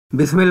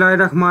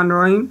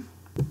Bismillahirrahmanirrahim.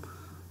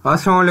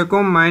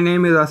 Assalamualaikum. My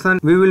name is Hassan.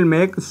 We will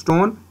make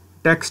stone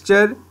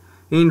texture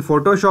in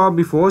Photoshop.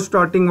 Before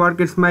starting work,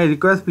 it's my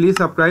request, please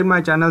subscribe my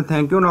channel.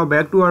 Thank you. Now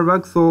back to our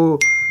work. So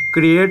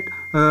create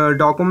a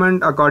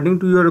document according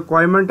to your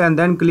requirement and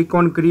then click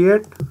on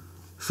create.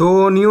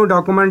 So new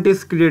document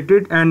is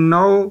created, and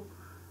now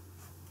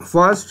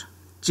first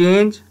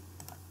change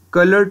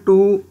color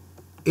to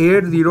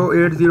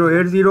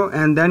 808080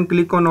 and then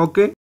click on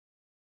OK.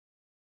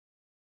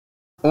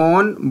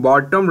 On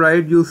bottom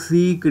right you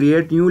see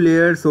create new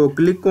layer, so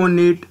click on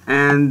it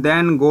and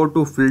then go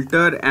to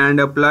filter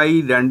and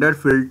apply render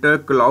filter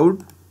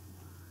cloud,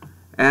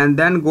 and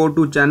then go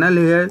to channel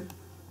here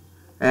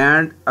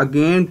and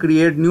again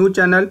create new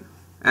channel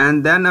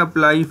and then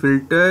apply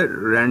filter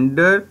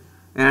render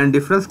and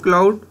difference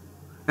cloud,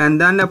 and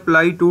then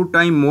apply 2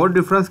 times more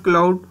difference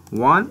cloud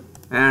 1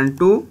 and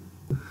 2,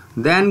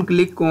 then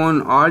click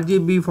on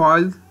RGB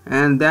files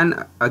and then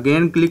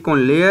again click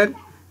on layer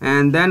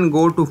and then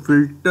go to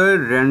filter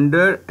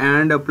render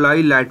and apply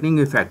lightning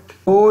effect.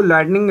 So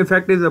lightning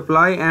effect is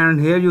applied, and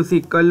here you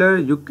see color.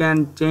 You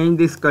can change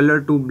this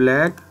color to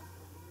black.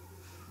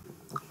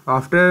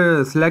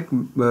 After select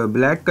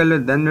black color,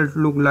 then it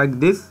look like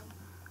this,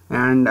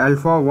 and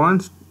alpha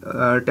 1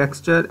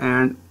 texture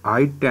and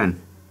height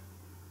 10,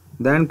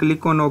 then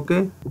click on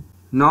OK.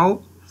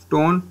 Now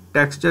stone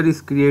texture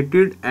is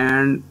created,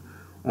 and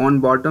on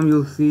bottom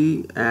you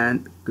see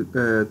and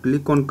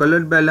click on color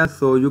balance,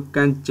 so you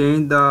can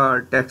change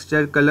the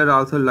texture color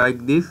also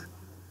like this.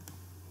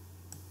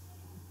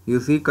 You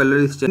see color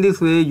is changed.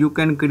 This way you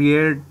can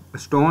create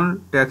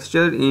stone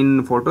texture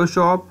in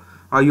Photoshop.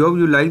 I hope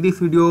you like this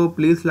video.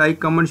 Please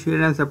like, comment,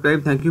 share and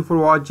subscribe. Thank you for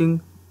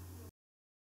watching.